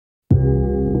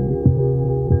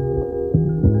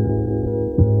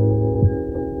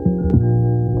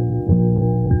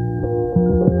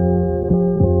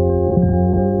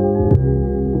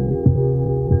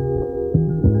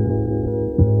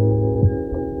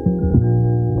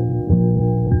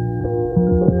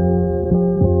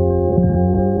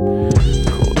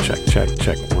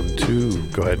Check 1 2.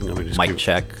 Go ahead and let me just Mic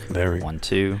check. There we go. 1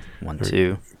 2 1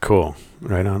 2. Cool.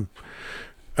 Right on.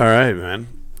 All right, man.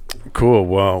 Cool.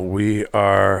 Well, we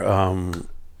are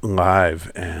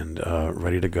live and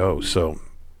ready to go. So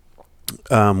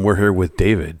we're here with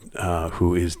David,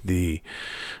 who is the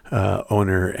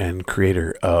owner and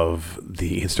creator of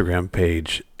the Instagram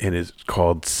page, and it's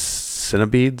called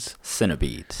Cinebeads.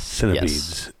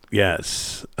 Cinebeads.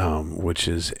 Yes. Which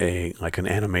is an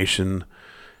animation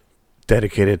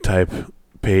dedicated type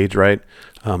page, right?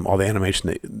 All the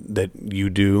animation that you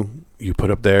do, you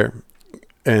put up there.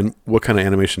 And what kind of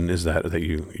animation is that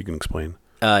you can explain?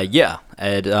 It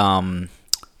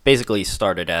basically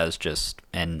started as just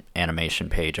an animation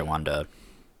page. I wanted to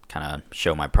kind of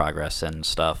show my progress and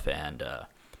stuff, and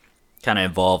kind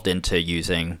of evolved into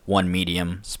using one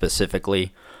medium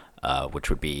specifically, which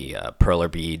would be perler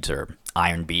beads or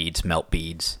iron beads, melt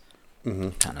beads,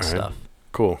 kind of stuff.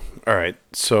 Cool. All right.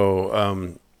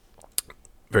 So,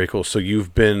 very cool. So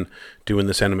you've been doing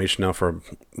this animation now for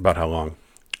about how long?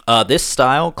 This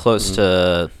style, close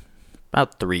to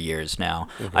about 3 years now.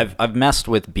 I've messed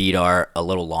with bead art a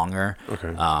little longer.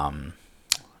 Okay.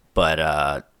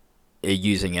 But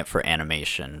using it for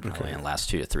animation probably in the last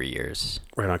 2 to 3 years.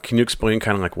 Right on. Can you explain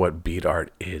kind of like what bead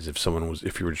art is? If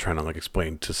you were trying to like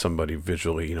explain to somebody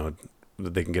visually,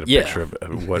 that they can get a picture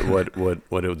of what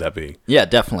would that be? Yeah,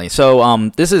 definitely. So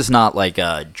this is not like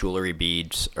jewelry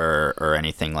beads or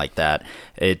anything like that.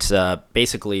 It's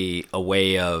basically a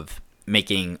way of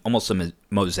making almost a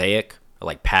mosaic,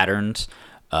 like patterns,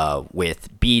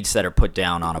 with beads that are put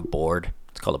down on a board.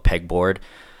 It's called a pegboard.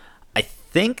 I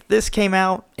think this came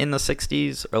out in the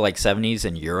 60s or like 70s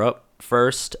in Europe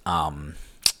first. And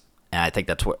I think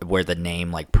that's where the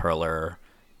name like perler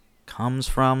comes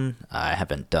from. I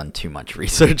haven't done too much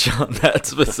research on that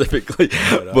specifically,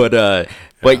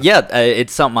 but yeah,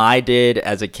 it's something I did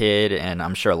as a kid, and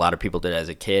I'm sure a lot of people did as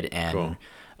a kid, and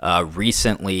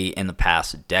recently in the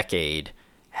past decade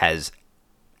has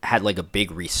had like a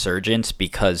big resurgence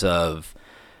because of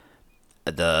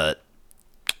the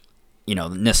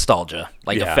nostalgia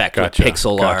effect with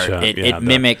pixel art. It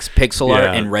mimics pixel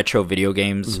art and retro video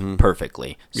games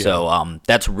perfectly. So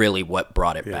that's really what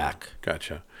brought it back.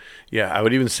 Gotcha. Yeah, I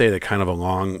would even say that kind of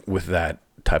along with that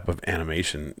type of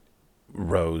animation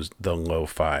rose the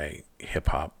lo-fi hip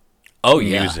hop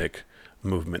music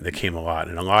movement that came a lot,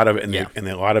 and a lot of it, and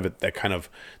a lot of it that kind of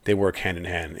they work hand in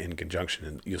hand in conjunction,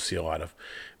 and you'll see a lot of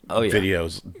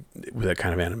videos with that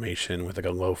kind of animation with like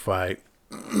a lo-fi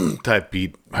type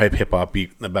beat, hype hip hop beat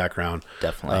in the background.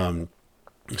 Definitely.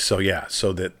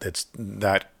 So that's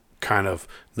that kind of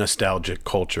nostalgic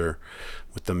culture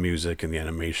with the music and the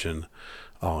animation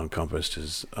all encompassed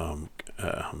is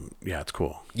it's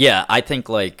cool. Yeah, I think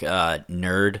like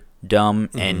nerddom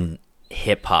and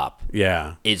hip hop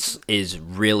is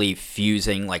really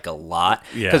fusing like a lot,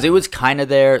 because it was kind of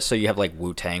there. So you have like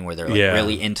Wu-Tang where they're like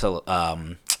really into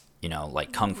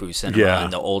like kung fu cinema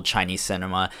and the old Chinese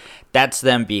cinema. That's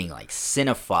them being like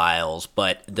cinephiles,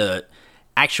 but the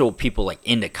actual people like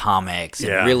into comics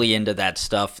and really into that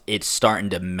stuff, it's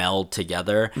starting to meld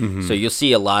together. So you'll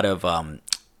see a lot of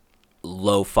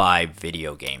lo-fi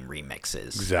video game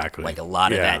remixes. Exactly. Like a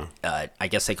lot of that, I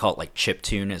guess they call it like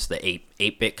chiptune, is the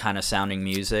 8-bit kind of sounding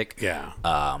music. Yeah.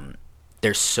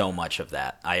 There's so much of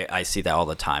that. I see that all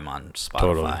the time on Spotify.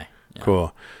 Totally. Yeah.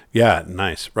 Cool. Yeah,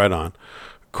 nice. Right on.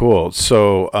 Cool.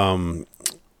 So,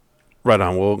 right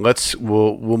on. Well,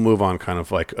 we'll move on kind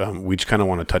of like, we just kind of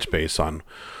want to touch base on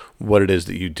what it is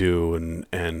that you do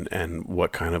and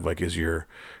what kind of like is your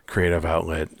creative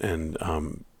outlet and,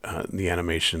 the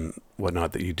animation,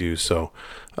 whatnot that you do. So,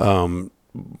 kind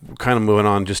of moving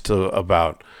on just to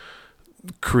about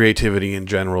creativity in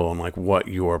general and like what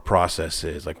your process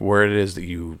is, like where it is that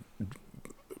you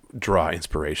draw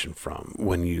inspiration from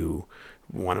when you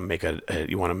want to make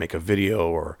a video,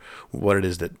 or what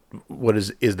is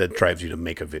that drives you to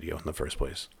make a video in the first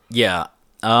place? Yeah.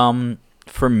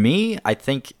 For me, I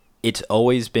think it's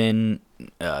always been,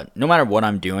 no matter what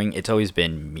I'm doing, it's always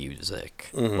been music.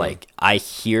 Like I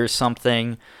hear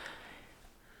something.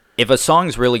 If a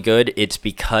song's really good, it's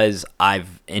because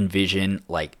I've envisioned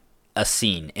like a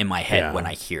scene in my head when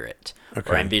I hear it.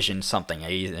 Or I envision something.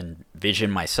 I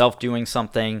envision myself doing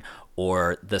something,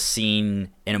 or the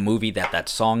scene in a movie that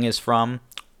song is from,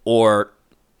 or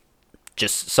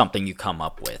just something you come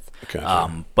up with.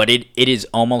 But it is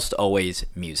almost always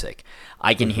music.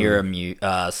 I can hear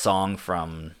a song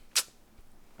from,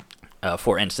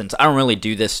 for instance, I don't really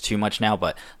do this too much now,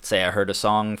 but say I heard a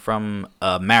song from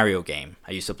a Mario game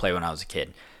I used to play when I was a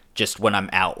kid, just when I'm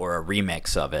out, or a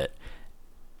remix of it.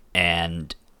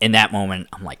 And in that moment,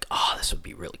 I'm like, oh, this would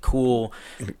be really cool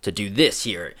to do this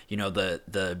here. You know,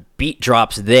 the beat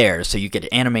drops there, so you could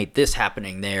animate this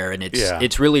happening there, and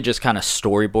it's really just kind of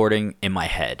storyboarding in my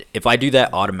head. If I do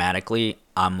that automatically,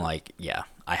 I'm like, yeah,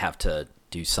 I have to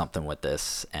do something with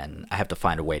this, and I have to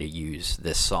find a way to use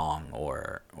this song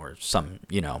or some,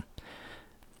 you know,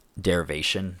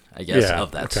 derivation, I guess,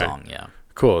 of that song. Yeah.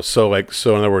 Cool. So in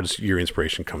other words, your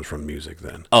inspiration comes from music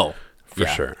then. Oh, for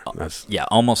sure. Almost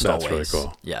that's always. Really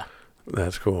cool. Yeah.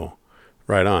 That's cool.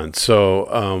 Right on.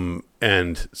 So,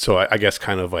 and so I guess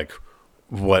kind of like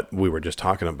what we were just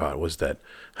talking about was that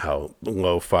how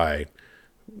lo-fi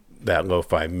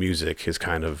music has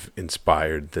kind of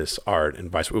inspired this art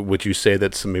and vice. Would you say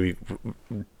that's maybe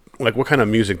like what kind of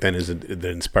music then is it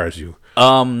that inspires you?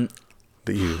 That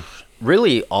you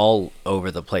really all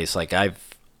over the place. Like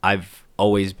I've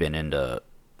always been into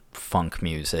funk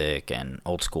music and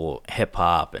old school hip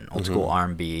hop and old school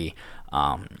R&B,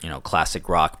 you know, classic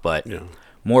rock. But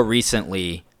more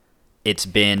recently, it's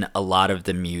been a lot of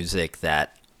the music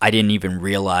that I didn't even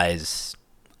realize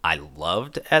I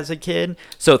loved as a kid.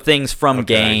 So things from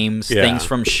games, things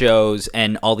from shows,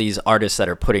 and all these artists that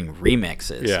are putting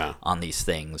remixes on these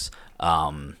things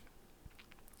have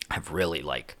really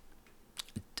like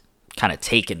kind of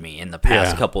taken me in the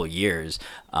past couple of years.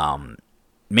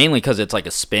 Mainly because it's like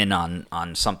a spin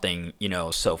on something, you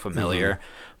know, so familiar,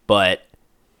 but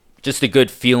just the good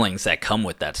feelings that come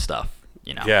with that stuff,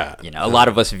 you know. A lot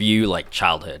of us view like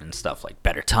childhood and stuff like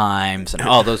better times and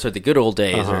those are the good old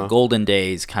days or golden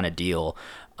days kind of deal.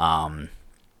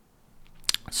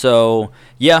 So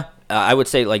yeah, I would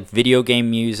say like video game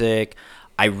music.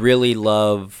 I really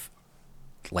love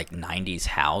like 90s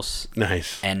house.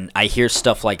 Nice. And I hear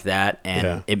stuff like that,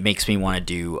 and it makes me want to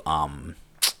do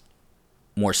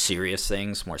more serious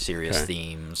things, more serious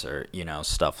themes, or, you know,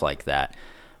 stuff like that.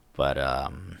 But right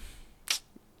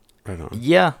on.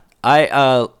 Yeah,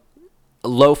 I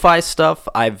lo-fi stuff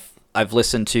I've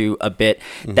listened to a bit.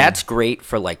 That's great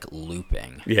for like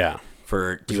looping. Yeah.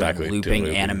 For doing looping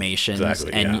animations,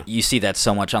 and you see that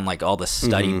so much on like all the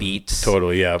study beats,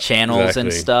 channels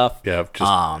and stuff. That's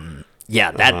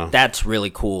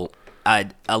really cool.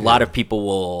 A lot of people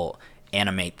will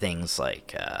animate things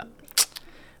like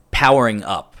powering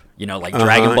up, you know, like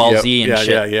Dragon Ball Z and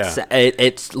shit.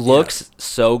 It looks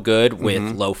so good with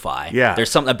lo-fi. Yeah, there's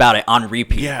something about it on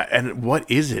repeat. Yeah, and what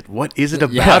is it? What is it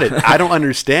about it? I don't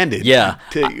understand it.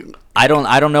 I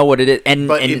don't know what it is,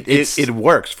 but it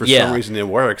works for some reason. It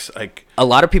works. Like a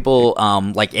lot of people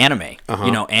like anime.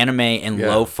 You know, anime and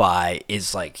lo-fi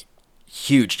is like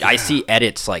huge. I see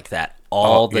edits like that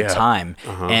all the time,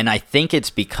 and I think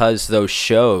it's because those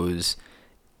shows.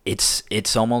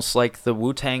 It's almost like the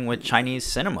Wu-Tang with Chinese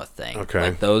cinema thing. Okay.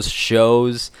 Like those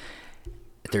shows,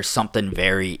 there's something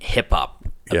very hip hop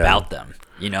about them.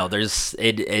 You know,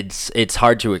 it's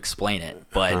hard to explain it,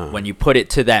 but when you put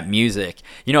it to that music,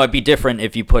 you know, it'd be different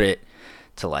if you put it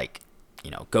to like,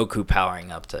 you know, Goku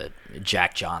powering up to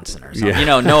Jack Johnson or something. You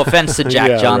know, no offense to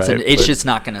Jack Johnson, right, it's just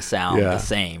not going to sound the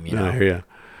same. You know. I hear you.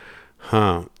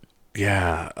 Huh?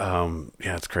 Yeah.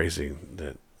 It's crazy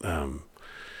that.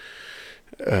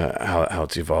 How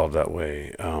it's evolved that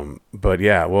way. But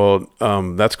yeah, well,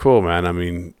 that's cool, man. I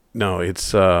mean, no,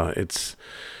 it's I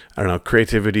don't know,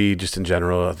 creativity just in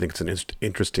general. I think it's an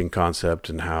interesting concept,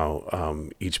 and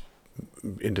how each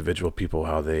individual people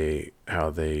how they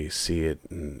see it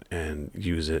and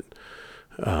use it,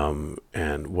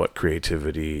 and what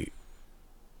creativity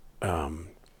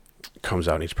comes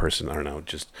out in each person. I don't know.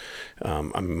 Just I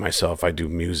mean, myself, I do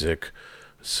music,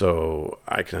 so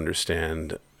I can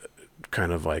understand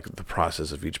kind of like the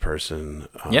process of each person.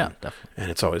 Definitely.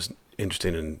 And it's always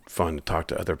interesting and fun to talk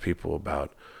to other people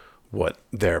about what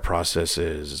their process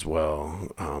is as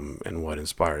well, and what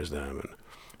inspires them. And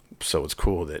so it's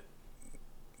cool that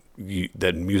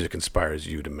that music inspires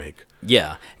you to make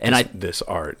and this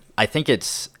art. I think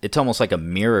it's almost like a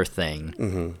mirror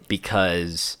thing,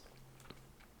 because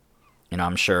you know,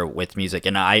 I'm sure with music,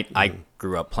 and I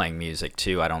grew up playing music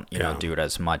too. I don't know do it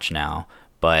as much now,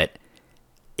 but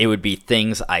it would be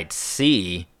things I'd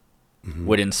see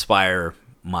would inspire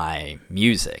my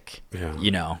music, you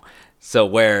know? So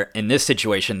where in this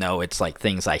situation though, it's like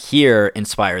things I hear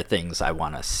inspire things I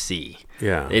want to see.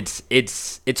 Yeah.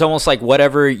 It's almost like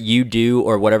whatever you do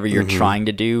or whatever you're trying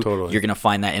to do, you're going to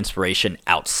find that inspiration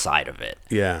outside of it.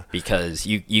 Yeah. Because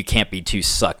you can't be too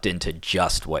sucked into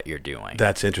just what you're doing.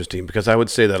 That's interesting, because I would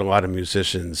say that a lot of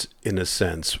musicians, in a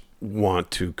sense,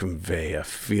 want to convey a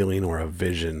feeling or a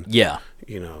vision. Yeah.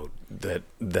 You know,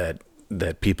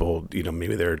 that people, you know,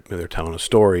 maybe they're telling a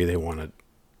story, they want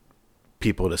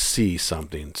people to see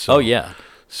something. So,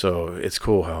 So it's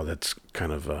cool how that's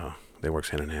kind of they works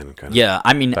hand in hand, kind of. Yeah,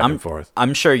 I mean, back and forth.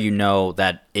 I'm sure you know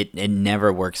that it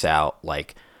never works out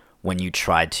like when you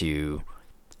try to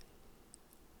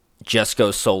just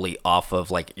go solely off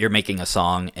of like you're making a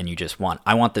song and you just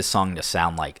I want this song to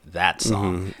sound like that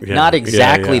song. Yeah. Not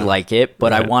exactly Yeah. like it,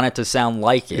 but I Right. want it to sound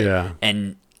like it. Yeah.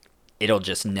 And it'll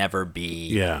just never be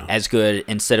Yeah. as good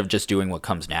instead of just doing what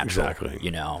comes natural. Exactly.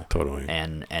 You know? Totally.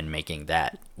 And making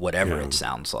that whatever Yeah. it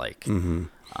sounds like.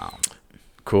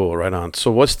 Cool, right on. So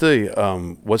what's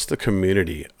the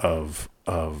community of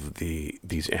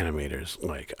these animators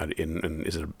like? And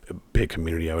is it a big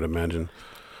community? I would imagine.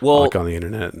 Well, Like on the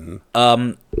internet and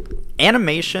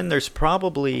animation, there's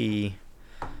probably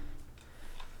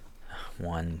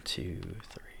 1, 2,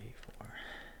 3, 4.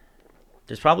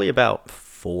 There's probably about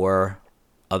 4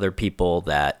 other people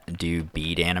that do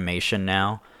bead animation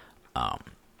now.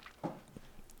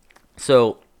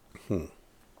 So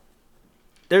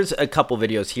there's a couple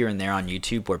videos here and there on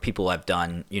YouTube where people have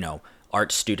done,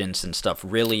 art students and stuff,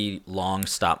 really long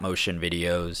stop motion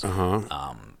videos,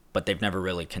 but they've never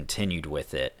really continued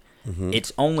with it.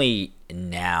 It's only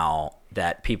now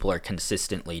that people are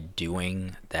consistently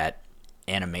doing that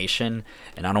animation,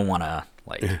 and I don't want to,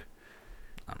 like, I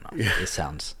don't know, this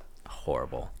sounds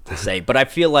horrible to say, but I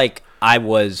feel like I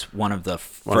was one of the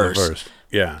first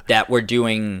Yeah. that were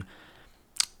doing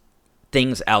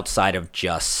things outside of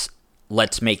just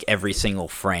let's make every single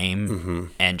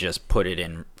frame and just put it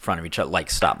in front of each other like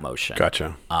stop motion.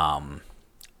 Gotcha.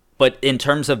 But in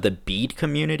terms of the bead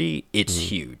community, it's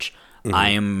huge.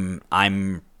 I'm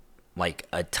like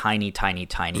a tiny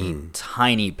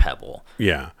pebble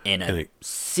Yeah. in And a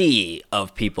sea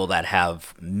of people that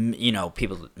have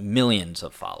people millions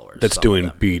of followers. that's some of doing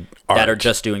them, bead art. that are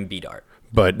just doing bead art,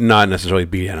 but not necessarily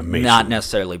bead animation. not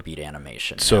necessarily bead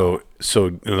animation. So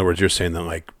in other words, you're saying that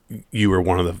like you were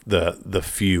one of the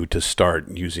few to start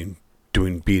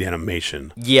doing bead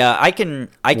animation. Yeah, I can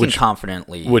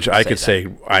confidently, Which I say could that. say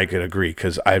I could agree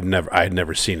because I had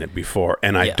never seen it before,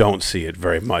 and I Yeah. don't see it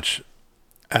very much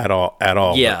at all.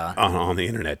 Yeah. on the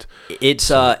internet.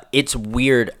 It's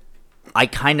weird. I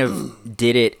kind of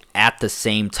did it at the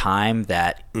same time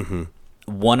that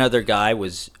one other guy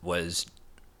was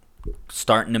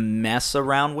starting to mess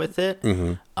around with it.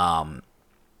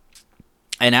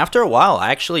 And after a while, I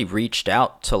actually reached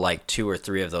out to like 2 or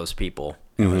 3 of those people.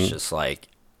 It was just like,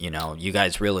 you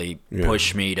guys really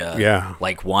push me to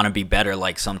like want to be better.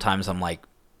 Like sometimes I'm like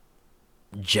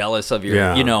jealous of your,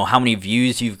 how many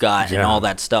views you've got and all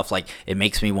that stuff. Like it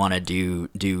makes me want to do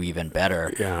even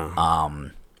better. Yeah.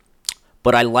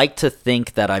 But I like to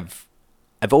think that I've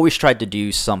always tried to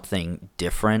do something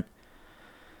different.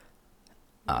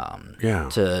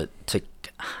 To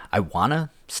I want to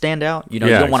stand out. You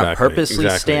don't want to purposely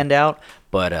stand out,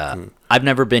 but I've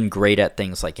never been great at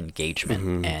things like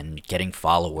engagement and getting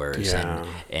followers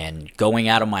and going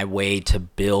out of my way to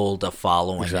build a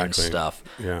following and stuff.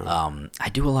 Yeah. I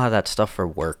do a lot of that stuff for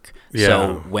work. Yeah.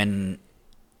 So when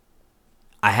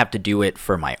I have to do it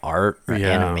for my art or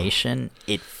animation,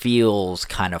 it feels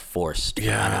kind of forced.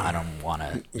 Yeah. I don't want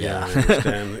to. Yeah, I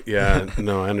understand.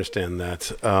 No, I understand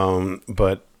that.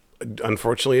 But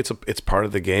unfortunately, it's part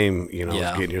of the game.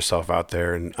 Getting yourself out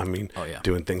there, and I mean,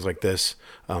 doing things like this,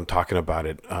 talking about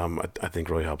it. I think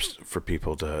really helps for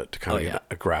people to kind of get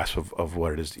a grasp of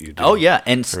what it is that you do. Oh yeah,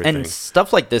 and Everything.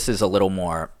 stuff like this is a little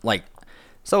more like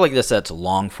stuff like this that's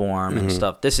long form and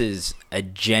stuff. This is a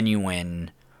genuine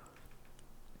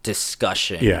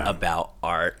discussion about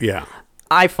art. Yeah.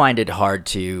 I find it hard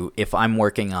to, if I'm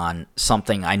working on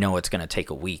something I know it's going to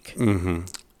take a week,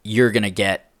 you're going to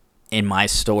get in my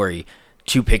story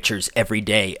 2 pictures every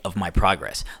day of my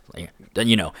progress. Like,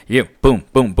 boom,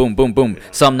 boom, boom, boom, boom.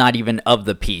 Some not even of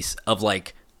the piece, of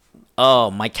like,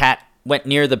 oh, my cat went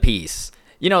near the piece.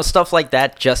 Stuff like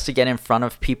that just to get in front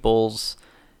of people's.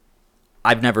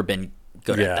 I've never been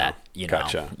good at that.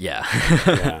 Gotcha.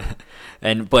 Yeah.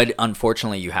 But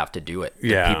unfortunately, you have to do it.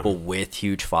 Yeah. The people with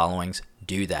huge followings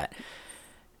do that.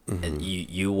 And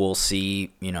you will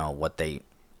see, what they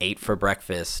ate for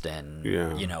breakfast and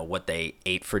what they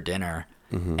ate for dinner,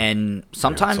 and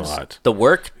sometimes the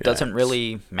work doesn't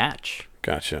really match.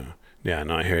 Gotcha. Yeah,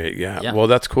 no, I hear you. Yeah. Well,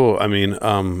 that's cool. I mean,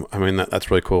 that's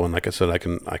really cool. And like I said, I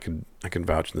can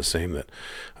vouch in the same that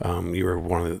you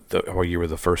were you were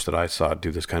the first that I saw do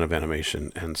this kind of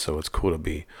animation, and so it's cool to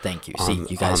be. Thank you. See,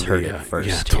 you guys heard it first.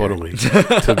 Yeah, totally.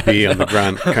 To be on the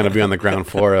ground, kind of be on the ground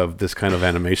floor of this kind of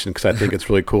animation, because I think it's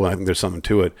really cool. I think there's something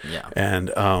to it. Yeah.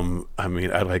 And I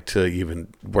mean, I'd like to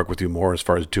even work with you more as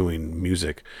far as doing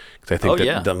music, because I think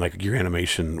that like your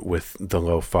animation with the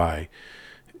lo-fi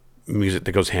music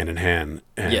that goes hand in hand,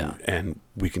 and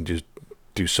we can just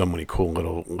do so many cool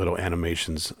little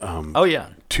animations. Oh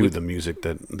yeah, to the music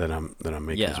that I'm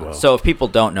making as well. So if people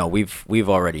don't know, we've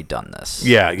already done this.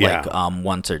 Yeah. Like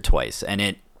once or twice, and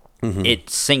it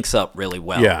syncs up really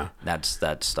well. Yeah. That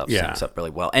stuff syncs up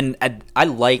really well, and I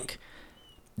like.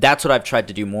 That's what I've tried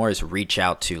to do more is reach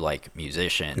out to like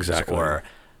musicians or,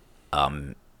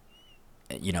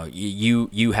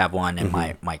 you have one and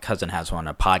my cousin has one,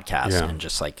 a podcast, and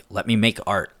just like, let me make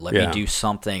art, let me do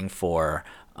something for,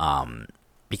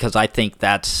 because I think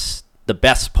that's the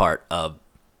best part of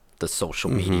the social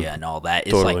media and all that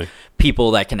is like people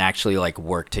that can actually like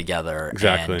work together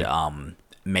and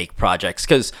make projects,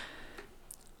 because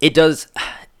it does.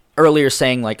 Earlier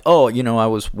saying like, oh, I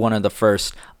was one of the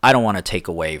first. I don't want to take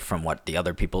away from what the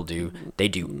other people do. They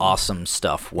do awesome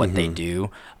stuff, what they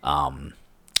do.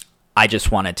 I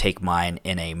just want to take mine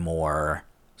in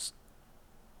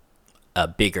a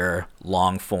bigger,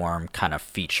 long form kind of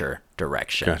feature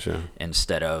direction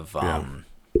instead of,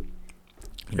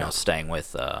 staying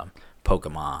with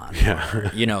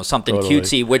Pokemon or, something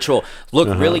cutesy, which will look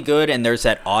really good. And there's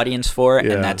that audience for it.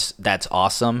 And that's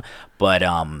awesome. But,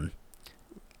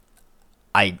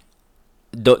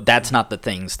 that's not the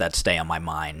things that stay on my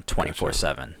mind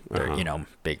 24/7.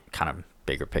 They're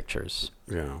bigger pictures.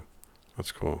 Yeah,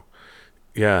 that's cool.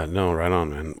 Yeah, no, right on,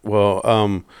 man.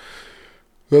 Well,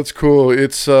 that's cool.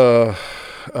 It's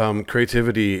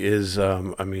creativity is.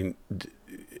 Like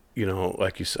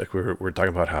you said, like we're talking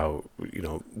about how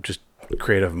just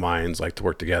creative minds like to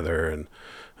work together, and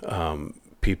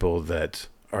people that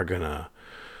are gonna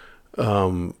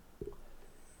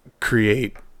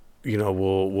create.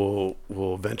 We'll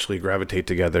eventually gravitate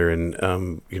together,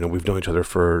 and we've known each other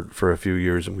for a few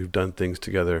years, and we've done things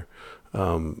together.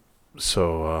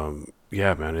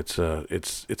 Yeah, man, it's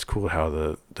cool how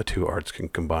the two arts can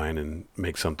combine and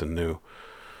make something new.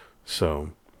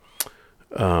 So,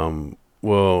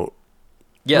 well,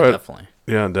 yeah, definitely.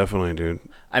 Yeah, definitely, dude.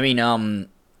 I mean,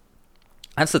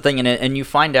 that's the thing, and you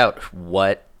find out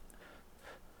what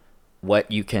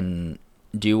you can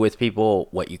do with people,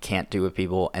 what you can't do with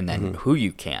people, and then who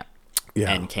you can't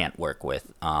and can't work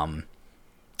with.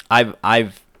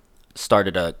 I've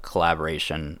started a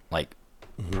collaboration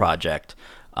project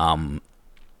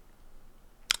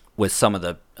with some of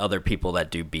the other people that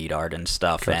do bead art and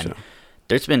stuff. Gotcha. And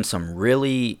there's been some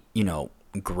really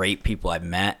great people I've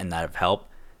met and that have helped.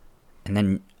 And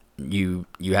then you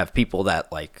have people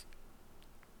that like,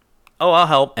 oh, I'll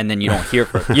help, and then you don't hear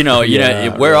from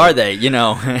where are they?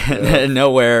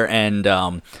 Nowhere. And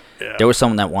there was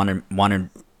someone that wanted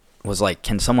was like,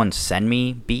 can someone send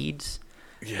me beads?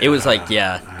 Yeah. It was like,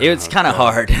 it was kind of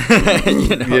hard.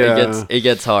 It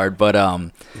gets hard, but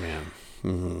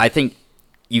I think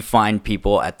you find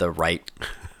people at the right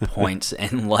points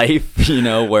in life,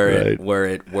 where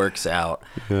it works out.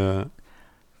 Yeah,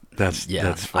 that's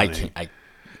funny. I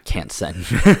can't send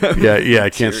I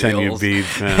can't send you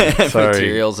beads, man. Sorry.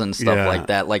 Materials and stuff like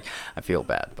that. Like, I feel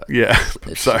bad, but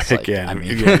sorry again.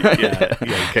 You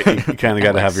kind of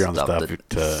got to have your own stuff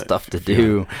to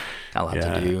do. Got a lot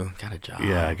to do. Got a job.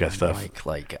 Yeah, I got stuff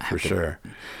for sure.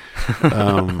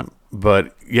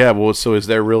 But so is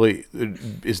there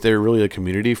really a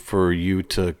community for you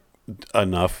to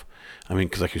enough? I mean,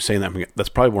 because like you're saying that, that's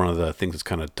probably one of the things that's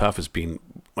kind of tough is being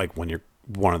like when you're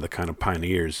one of the kind of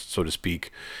pioneers, so to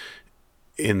speak,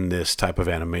 in this type of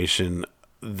animation,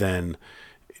 then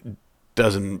it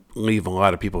doesn't leave a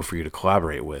lot of people for you to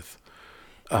collaborate with.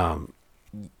 It's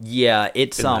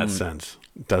in that sense,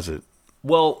 does it?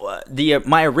 Well,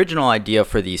 my original idea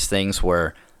for these things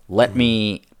were let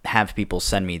me have people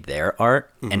send me their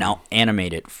art and I'll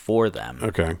animate it for them.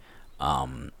 Okay.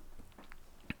 Or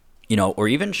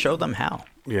even show them how.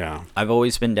 Yeah. I've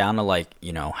always been down to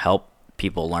help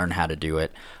people learn how to do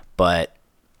it, but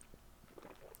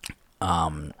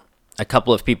a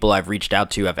couple of people I've reached out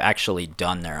to have actually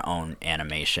done their own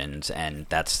animations, and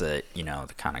that's the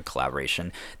kind of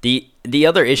collaboration. The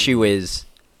other issue is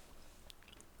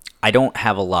I don't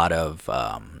have a lot of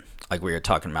like we were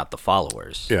talking about the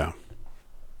followers. Yeah.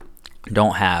 I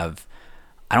don't have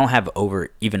over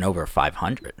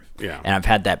 500. Yeah. And I've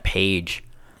had that page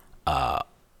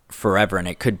forever, and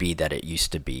it could be that it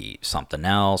used to be something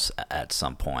else at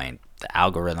some point, the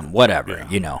algorithm, whatever,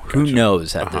 who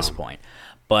knows at this point.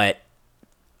 But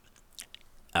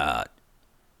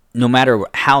no matter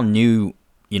how new,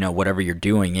 whatever you're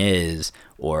doing is,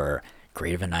 or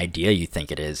great of an idea you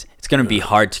think it is, it's going to be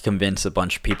hard to convince a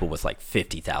bunch of people with like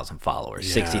 50,000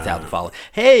 followers, 60,000 followers.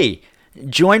 Hey,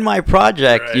 join my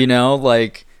project,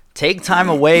 take time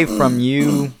away from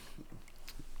you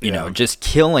you know, just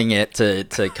killing it to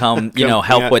come, you know, Yeah,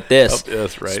 help with this.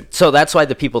 that's right. So that's why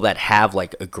the people that have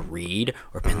like agreed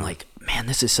or been like, man,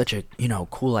 this is such a, you know,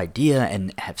 cool idea,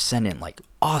 and have sent in like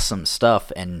awesome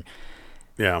stuff, and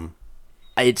Yeah.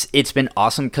 it's been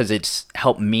awesome because it's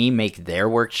helped me make their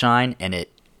work shine, and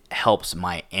it helps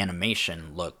my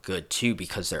animation look good too,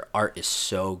 because their art is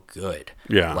so good.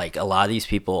 Yeah. Like a lot of these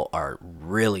people are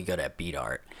really good at beat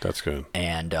art, That's good.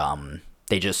 and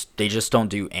they just don't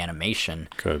do animation.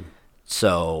 Good.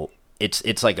 So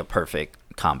it's like a perfect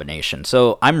combination.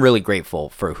 So I'm really grateful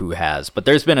for who has, but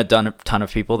there's been a ton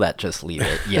of people that just leave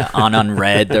it on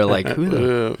unread. They're like, who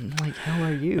the I'm like, how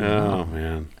are you? Oh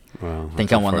man. Well, I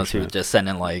think I'm one of those people just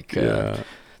sending like Yeah.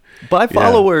 buy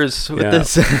followers with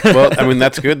this. Well, I mean,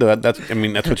 that's good though. That's what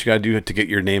you got to do to get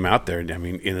your name out there. I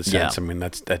mean, in a sense, Yeah. I mean,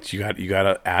 that's you got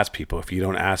to ask people. If you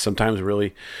don't ask, sometimes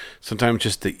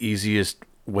just the easiest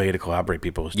way to collaborate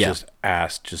people is just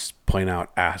ask, just plain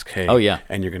out ask. Hey, Oh, yeah.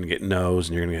 and you're gonna get no's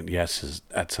and you're gonna get yeses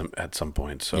at some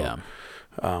point. So,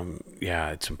 Yeah.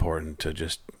 it's important to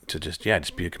just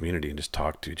be a community and just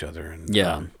talk to each other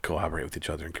and collaborate with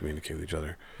each other and communicate with each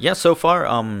other. Yeah, so far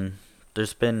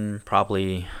there's been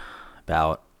probably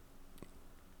about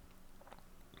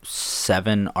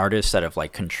 7 artists that have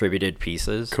like contributed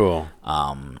pieces. Cool.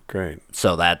 Great.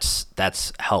 So that's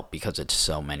helped because it's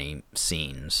so many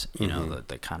scenes, you know,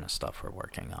 the kind of stuff we're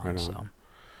working on. Right on. So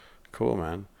Cool,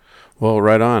 man. Well,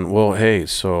 right on. Well, hey,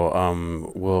 so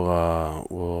we'll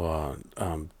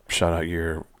shout out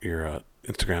your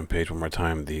Instagram page one more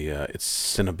time.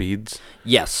 It's Cinebeads.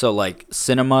 yes, so like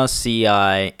cinema,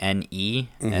 CINE,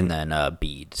 and then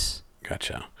beads.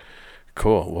 Gotcha.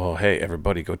 Cool. Well, hey,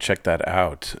 everybody, go check that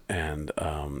out. And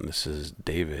this is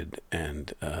David,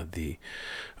 and the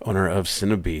owner of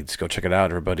Cinebeads. Go check it out,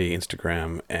 everybody.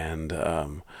 Instagram,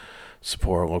 and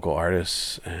support local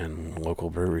artists and local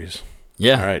breweries.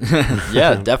 Yeah. All right.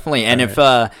 Yeah, definitely. And if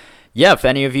if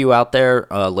any of you out there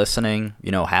listening,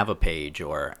 you know, have a page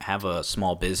or have a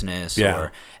small business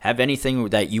or have anything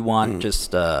that you want,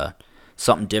 just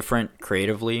something different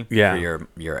creatively for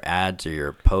your ads or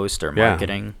your post or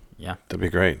marketing. Yeah. That'd be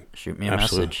great. Shoot me a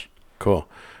message. Cool. All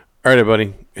right,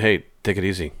 everybody. Hey, take it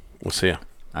easy. We'll see you. All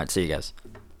right, see you guys.